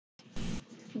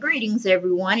Greetings,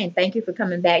 everyone, and thank you for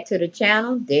coming back to the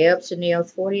channel, Deb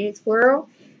Chanel's 48th World,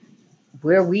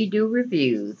 where we do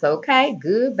reviews, okay?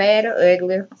 Good, bad, or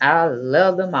ugly. I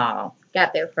love them all.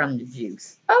 Got that from the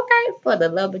juice. Okay, for the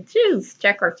love of juice,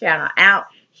 check her channel out.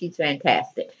 She's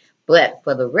fantastic. But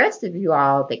for the rest of you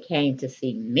all that came to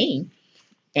see me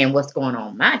and what's going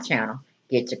on my channel,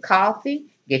 get your coffee,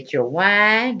 get your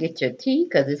wine, get your tea,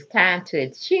 because it's time to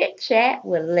chit chat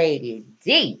with Lady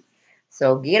D.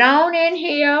 So get on in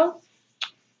here.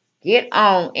 Get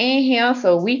on in here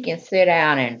so we can sit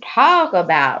down and talk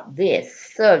about this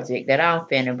subject that I'm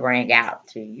finna bring out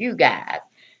to you guys.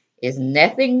 It's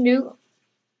nothing new,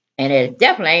 and it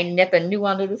definitely ain't nothing new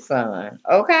under the sun,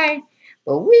 okay?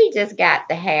 But we just got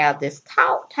to have this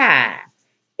talk time.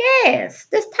 Yes,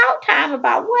 this talk time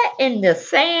about what in the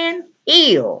sand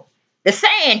hill. The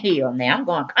sand hill now. I'm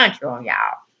going country on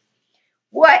y'all.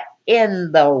 What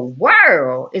in the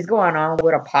world is going on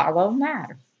with Apollo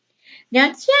Matter? Now,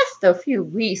 just a few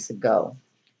weeks ago,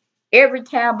 every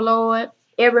tabloid,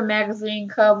 every magazine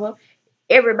cover,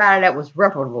 everybody that was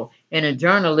reputable in the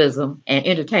journalism and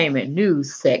entertainment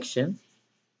news section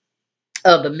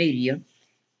of the media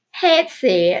had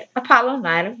said Apollo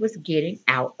 9 was getting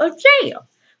out of jail.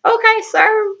 Okay,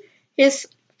 sir, his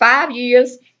 5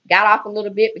 years got off a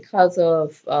little bit because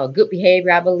of good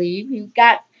behavior, I believe. He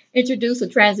got introduced or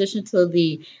transitioned to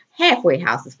the halfway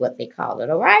house, is what they call it,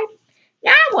 all right?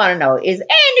 Now, I want to know, is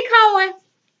Andy Cohen,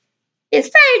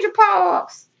 is Phaedra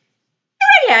Parks, do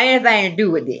they have anything to do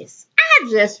with this? I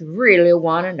just really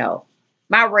want to know.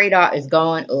 My radar is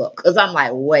going up because I'm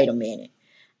like, wait a minute.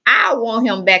 I want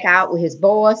him back out with his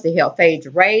boys to help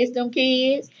Phaedra raise them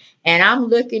kids. And I'm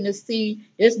looking to see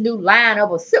this new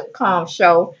lineup of sitcom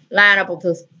show, line up of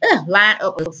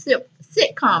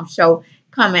sitcom show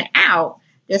coming out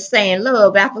that's saying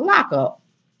love after lockup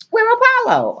with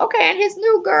Apollo. Okay, and his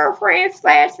new girlfriend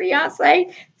slash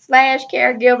fiance slash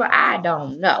caregiver, I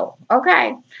don't know.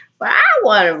 Okay, but I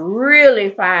want to really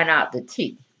find out the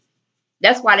tea.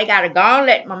 That's why they got to go and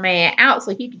let my man out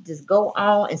so he can just go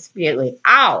on and spill it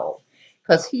all.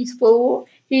 Because he's full.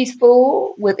 He's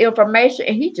full with information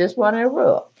and he just want to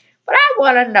erupt. But I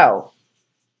want to know,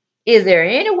 is there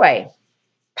any way,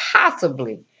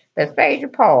 possibly, that Phaedra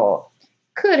Paul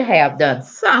could have done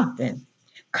something,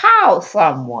 called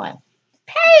someone,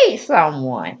 paid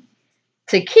someone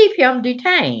to keep him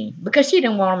detained because she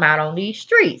didn't want him out on these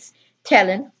streets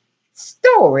telling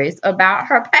stories about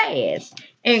her past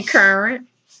and current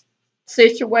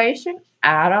situation?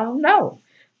 I don't know.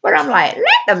 But I'm like,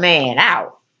 let the man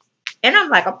out. And I'm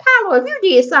like, Apollo, if you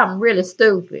did something really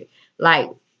stupid, like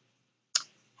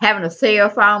having a cell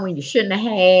phone when you shouldn't have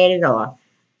had it, or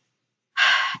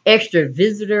extra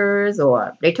visitors,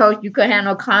 or they told you couldn't have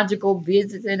no conjugal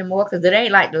visits anymore because it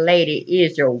ain't like the lady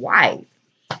is your wife.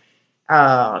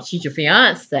 She's your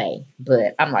fiance.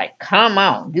 But I'm like, come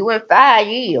on, you went 5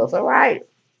 years, all right?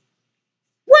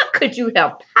 What could you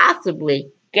have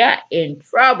possibly got in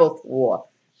trouble for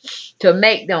to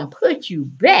make them put you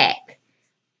back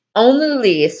on the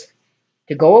list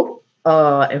to go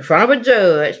in front of a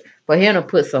judge for him to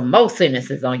put some more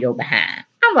sentences on your behind?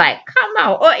 I'm like, come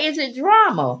on. Or is it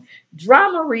drama?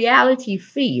 Drama reality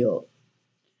field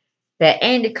that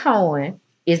Andy Cohen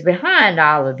is behind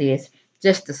all of this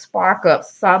just to spark up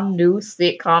some new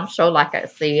sitcom show, like I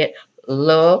said,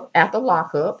 Love After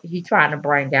Lockup. He's trying to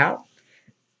bring out.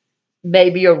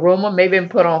 Maybe a rumor, maybe been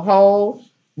put on hold,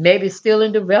 maybe still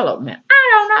in development. I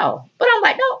don't know. But I'm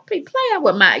like, don't be playing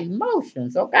with my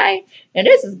emotions, okay? And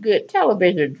this is good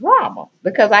television drama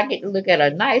because I get to look at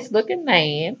a nice looking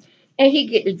man and he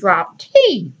get to drop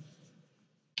tea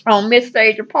on Miss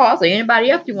Phaedra Parks or anybody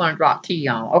else you want to drop tea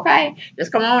on, okay?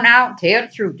 Just come on out and tell the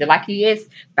truth. Just like he is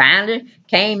finally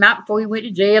came out before he went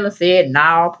to jail and said,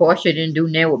 no, Portia didn't do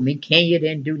nothing with me. Kenya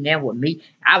didn't do nothing with me.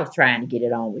 I was trying to get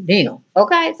it on with them,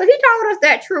 okay? So he told us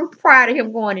that truth prior to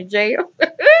him going to jail.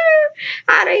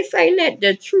 How they say, let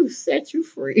the truth set you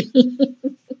free.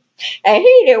 And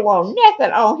he didn't want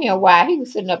nothing on him while he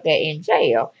was sitting up there in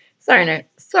jail,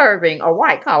 serving a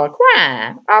white collar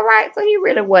crime. All right, so he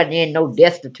really wasn't in no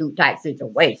destitute type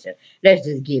situation. Let's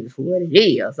just give it for what it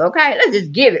is, okay? Let's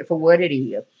just give it for what it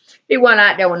is. He wasn't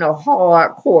out there with no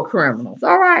hardcore criminals,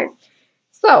 all right?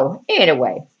 So,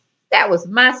 anyway, that was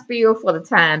my spiel for the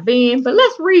time being, but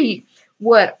let's read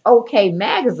what OK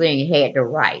Magazine had to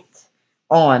write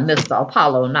on Mr.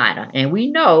 Apollo Niner. And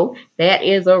we know that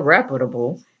is a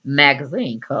reputable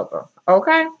magazine cover.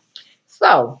 Okay?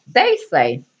 So they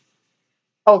say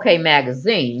OK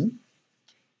Magazine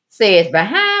says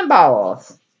behind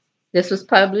bars. This was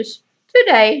published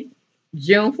today,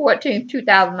 June 14th,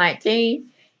 2019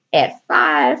 at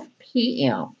 5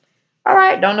 p.m. All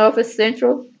right, don't know if it's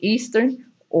Central, Eastern,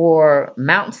 or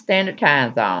Mountain Standard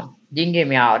Time Zone. Didn't give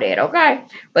me all that, okay?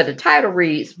 But the title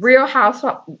reads Real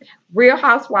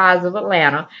Housewives of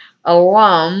Atlanta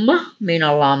alum, mean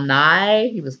alumni.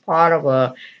 He was part of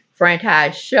a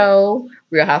franchise show,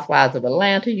 Real Housewives of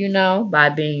Atlanta, by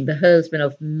being the husband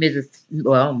of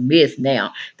Miss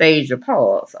now, Phaedra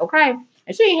Parks, okay?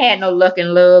 And she ain't had no luck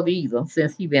in love either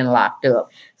since he been locked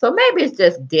up. So maybe it's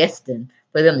just destined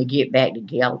for them to get back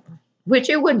together, which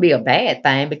it wouldn't be a bad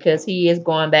thing because he is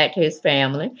going back to his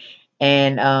family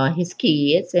and his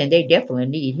kids, and they definitely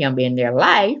need him in their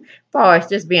life as far as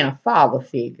just being a father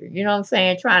figure. You know what I'm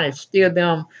saying? Trying to steer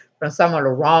them from some of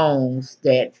the wrongs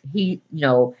that he,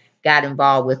 got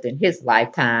involved with in his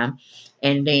lifetime.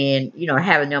 And then,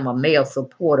 having them a male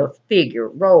supportive figure,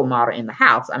 role model in the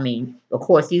house. I mean, of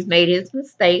course, he's made his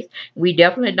mistakes. We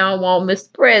definitely don't want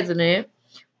Mr. President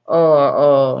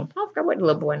or I forgot what the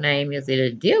little boy name is. It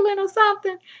a Dylan or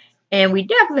something? And we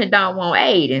definitely don't want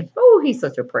Aiden. Oh, he's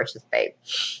such a precious baby.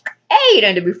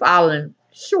 Aiden to be falling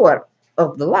short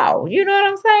of the law. You know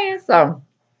what I'm saying? So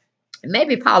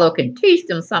maybe Paulo can teach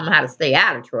them something how to stay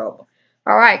out of trouble.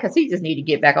 All right, because he just need to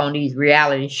get back on these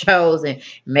reality shows and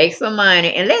make some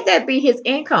money and let that be his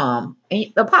income.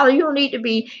 And Apollo, you don't need to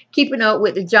be keeping up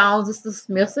with the Joneses, the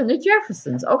Smiths, and the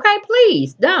Jeffersons. Okay,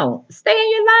 please don't. Stay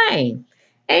in your lane.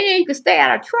 And then you can stay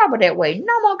out of trouble that way.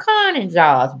 No more conning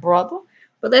jobs, brother.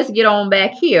 But let's get on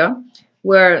back here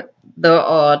where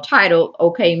the title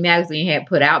OK Magazine had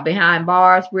put out Behind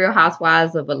Bars, Real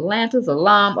Housewives of Atlanta's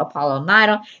alum Apollo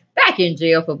Nida back in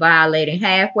jail for violating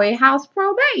halfway house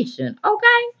probation.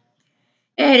 Okay.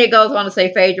 And it goes on to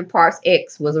say Phaedra Parks'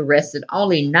 ex was arrested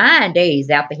only 9 days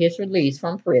after his release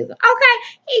from prison. Okay.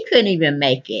 He couldn't even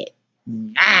make it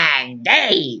 9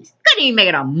 days. Couldn't even make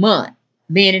it a month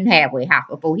being in halfway house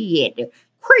before he had to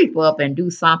creep up and do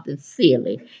something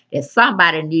silly that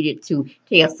somebody needed to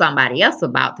tell somebody else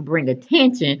about to bring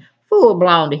attention full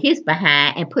blown to his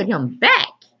behind and put him back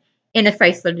in the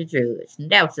face of the judge. And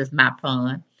that was just my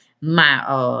pun,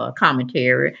 my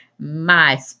commentary,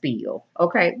 my spiel.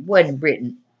 Okay, wasn't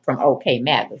written from OK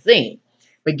Magazine.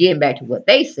 But getting back to what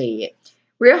they said,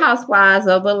 Real Housewives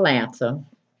of Atlanta,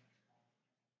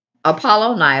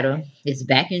 Apollo Nida is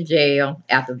back in jail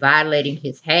after violating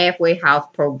his halfway house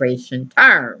probation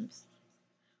terms.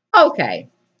 Okay.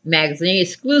 Magazine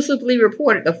exclusively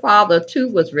reported the father of two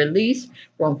was released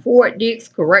from Fort Dix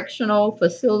Correctional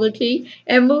Facility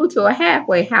and moved to a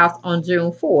halfway house on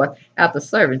June 4th after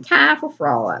serving time for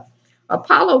fraud.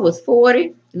 Apollo was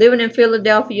 40, living in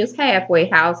Philadelphia's halfway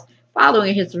house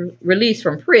following his release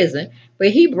from prison,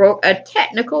 but he broke a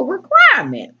technical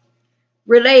requirement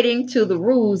relating to the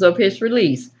rules of his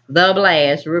release, the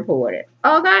Blast reported.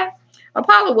 Okay.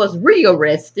 Apollo was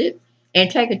rearrested and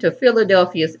taken to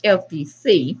Philadelphia's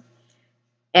FDC,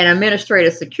 an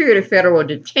Administrative Security Federal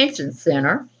Detention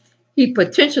Center. He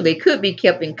potentially could be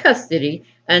kept in custody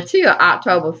until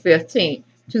October 15th,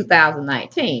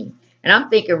 2019. And I'm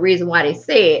thinking the reason why they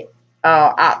said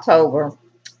October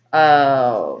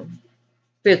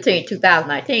 15,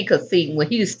 2019, because see, when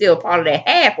he was still part of that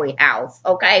halfway house,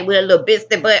 okay, with a little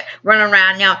biscuit butt running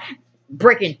around now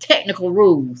breaking technical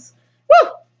rules.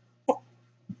 Woo!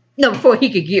 No, before he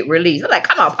could get released. I'm like,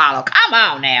 come on, Paulo, come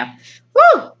on now.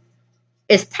 Woo!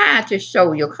 It's time to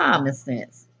show your common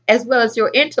sense as well as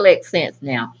your intellect sense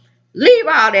now. Leave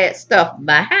all that stuff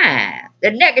behind. The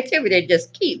negativity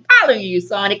just keep following you,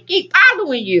 son. It keep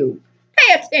following you.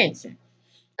 Pay attention.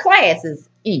 Class is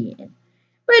in.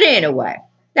 But anyway,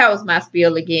 that was my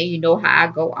spiel again. You know how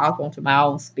I go off onto my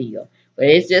own spiel. But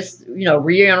it's just,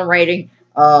 reiterating.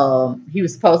 He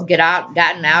was supposed to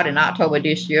gotten out in October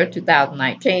this year,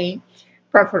 2019,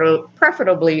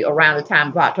 preferably around the time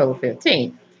of October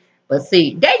 15th. But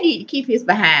see, they need to keep his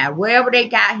behind wherever they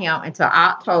got him until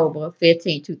October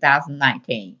 15,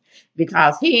 2019.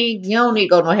 Because you don't need to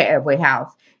go to no halfway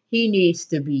house. He needs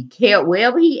to be kept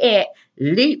wherever he at.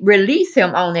 Release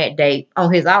him on that date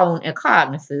on his own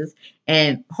cognizance,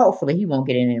 and hopefully he won't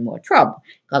get in any more trouble.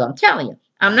 Because I'm telling you,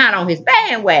 I'm not on his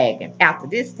bandwagon after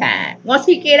this time. Once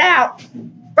he get out,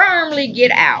 firmly get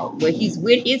out where he's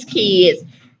with his kids,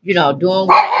 doing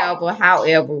whatever,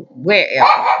 however, wherever.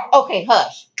 Okay,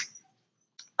 hush.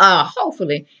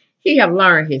 Hopefully he have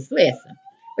learned his lesson.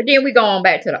 But then we go on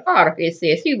back to the article. It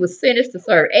says he was sentenced to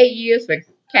serve 8 years for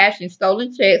cashing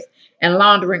stolen checks and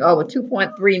laundering over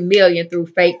 $2.3 million through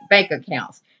fake bank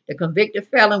accounts. The convicted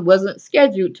felon wasn't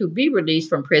scheduled to be released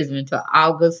from prison until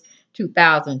August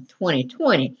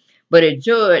 2020, but a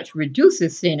judge reduced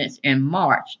his sentence in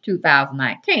March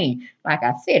 2019. Like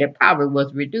I said, it probably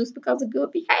was reduced because of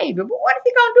good behavior. But what is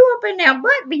he going to do up in there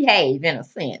but behave, in a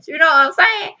sense? You know what I'm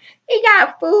saying? He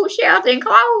got food, shelter, and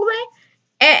clothing.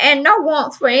 And no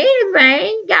wants for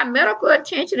anything. Got medical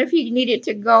attention if he needed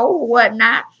to go or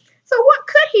whatnot. So what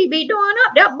could he be doing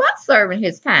up there but serving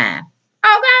his time?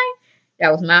 Okay.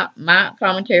 That was my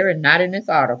commentary, not in this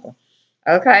article.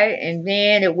 Okay, and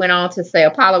then it went on to say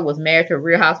Apollo was married to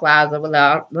Real Housewives of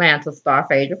Atlanta star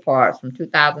Phaedra Parks from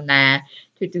 2009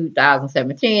 to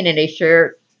 2017, and they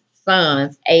shared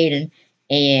sons, Aiden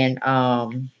and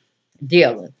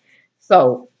Dylan.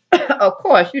 So, of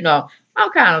course, I'm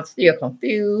kind of still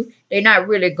confused. They're not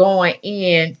really going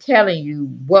in telling you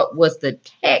what was the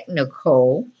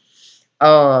technical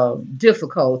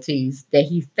difficulties that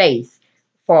he faced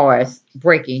far as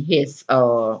breaking his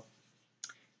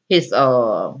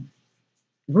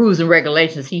rules and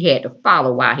regulations he had to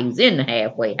follow while he was in the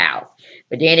halfway house.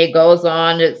 But then it goes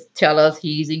on to tell us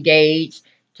he's engaged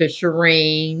to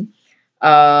Shireen,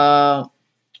 uh,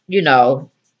 you know,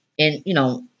 and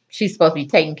she's supposed to be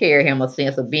taking care of him, a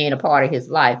sense of being a part of his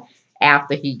life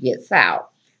after he gets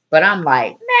out. But I'm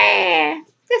like, man,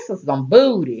 this is some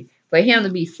booty for him to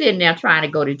be sitting there trying to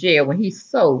go to jail when he's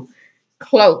so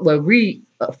close, well,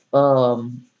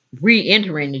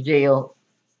 re-entering the jail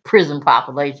prison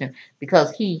population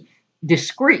because he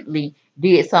discreetly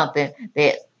did something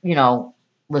that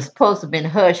was supposed to have been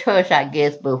hush hush, I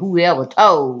guess, but whoever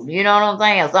told, you know what I'm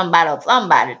saying?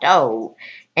 Somebody told,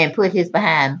 and put his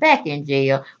behind back in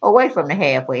jail, away from the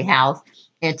halfway house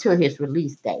until his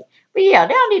release date. But yeah,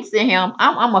 they don't need to send him.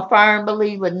 I'm a firm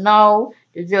believer. No,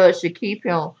 the judge should keep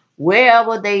him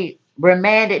wherever they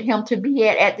remanded him to be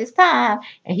at this time,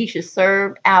 and he should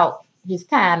serve out his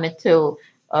time until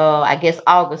I guess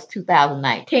August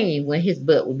 2019 when his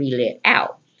butt will be let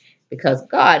out. Because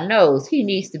God knows he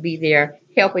needs to be there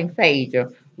helping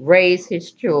Phaedra raise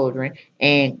his children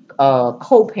and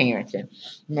co-parenting.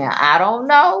 Now, I don't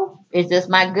know. It's just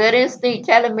my gut instinct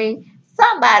telling me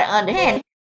somebody underhand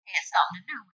had something to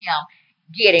do with him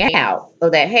getting out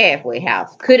of that halfway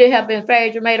house. Could it have been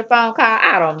Phaedra made a phone call?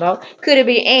 I don't know. Could it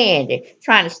be Andy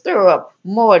trying to stir up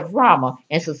more drama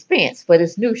and suspense for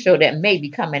this new show that may be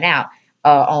coming out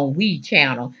on We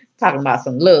Channel, talking about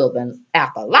some love and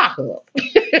after lockup?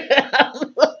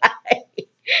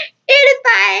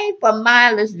 Anything for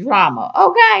mindless drama,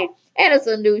 okay? And it's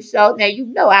a new show.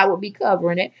 Now I will be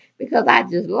covering it because I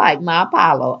just like my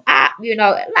Apollo.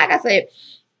 Like I said,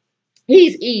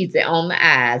 he's easy on the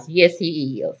eyes. Yes,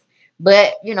 he is.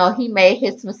 But he made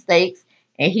his mistakes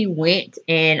and he went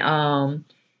and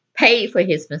paid for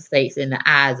his mistakes in the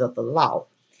eyes of the law.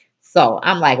 So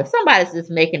I'm like, if somebody's just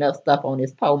making up stuff on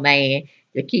this poor man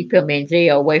to keep him in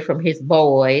jail away from his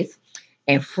boys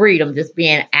and freedom, just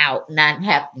being out, not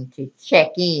having to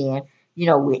check in,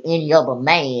 with any other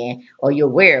man or your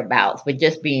whereabouts, but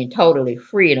just being totally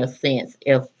free in a sense,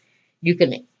 if you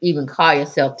can even call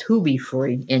yourself to be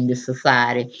free in this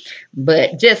society,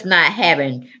 but just not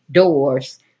having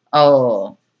doors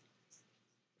for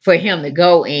him to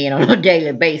go in on a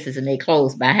daily basis and they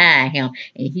close behind him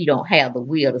and he don't have the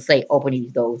will to say, open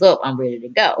these doors up, I'm ready to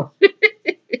go. So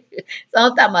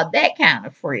I'm talking about that kind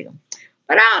of freedom.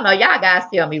 But I don't know. Y'all guys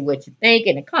tell me what you think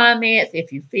in the comments,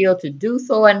 if you feel to do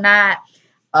so or not.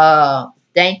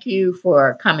 Thank you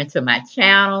for coming to my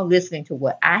channel, listening to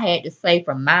what I had to say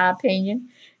from my opinion,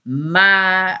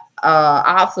 my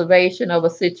observation of a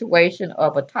situation,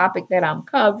 of a topic that I'm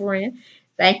covering.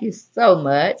 Thank you so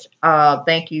much.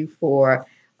 Thank you for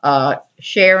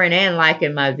sharing and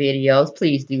liking my videos.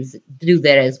 Please do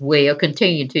that as well.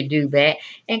 Continue to do that.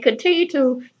 And continue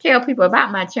to tell people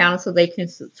about my channel so they can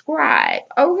subscribe.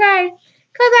 Okay?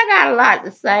 Because I got a lot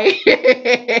to say.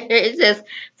 It's just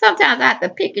sometimes I have to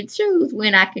pick and choose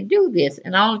when I can do this.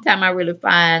 And the only time I really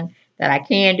find that I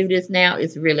can do this now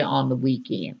is really on the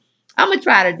weekend. I'm going to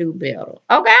try to do better. Okay?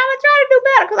 I'm going to try to do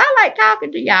better because I like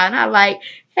talking to y'all and I like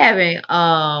having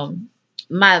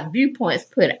my viewpoints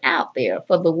put out there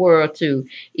for the world to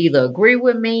either agree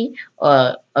with me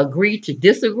or agree to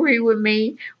disagree with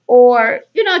me, or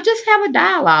just have a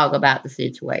dialogue about the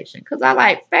situation. Because I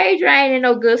like Phaedra ain't in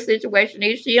no good situation.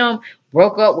 She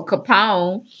broke up with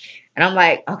Capone, and I'm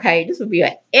like, okay, this would be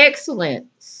an excellent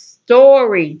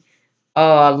story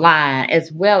line as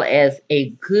well as a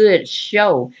good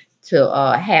show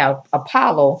to have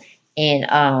Apollo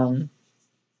and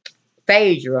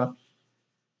Phaedra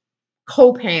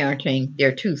co-parenting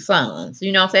their two sons.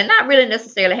 You know what I'm saying? Not really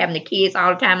necessarily having the kids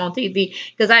all the time on TV,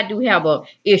 because I do have a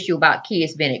issue about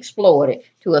kids being exploited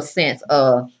to a sense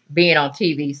of being on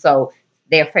TV so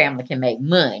their family can make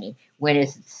money when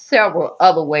it's several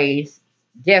other ways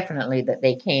definitely that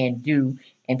they can do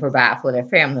and provide for their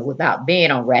family without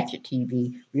being on ratchet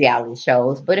TV reality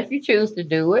shows. But if you choose to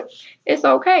do it, it's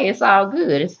okay. It's all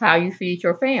good. It's how you feed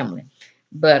your family.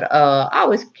 But I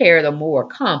always carry the moral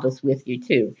compass with you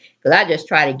too, because I just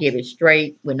try to give it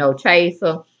straight with no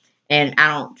chaser, and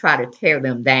I don't try to tear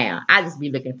them down. I just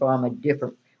be looking for them a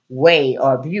different way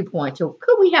or viewpoint. So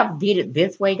could we have did it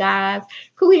this way, guys?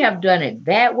 Could we have done it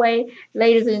that way,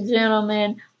 ladies and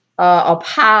gentlemen?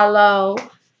 Apollo,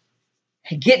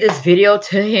 get this video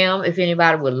to him if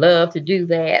anybody would love to do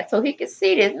that so he can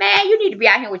see this. Man, you need to be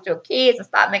out here with your kids and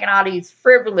stop making all these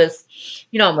frivolous,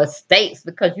 mistakes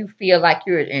because you feel like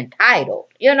you're entitled.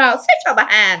 Sit your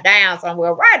behind down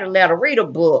somewhere, write a letter, read a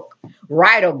book,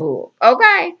 write a book,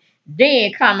 okay?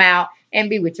 Then come out and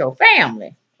be with your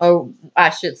family, or I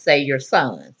should say your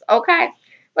sons, okay?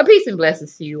 But peace and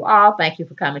blessings to you all. Thank you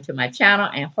for coming to my channel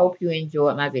and hope you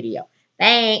enjoyed my video.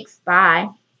 Thanks. Bye.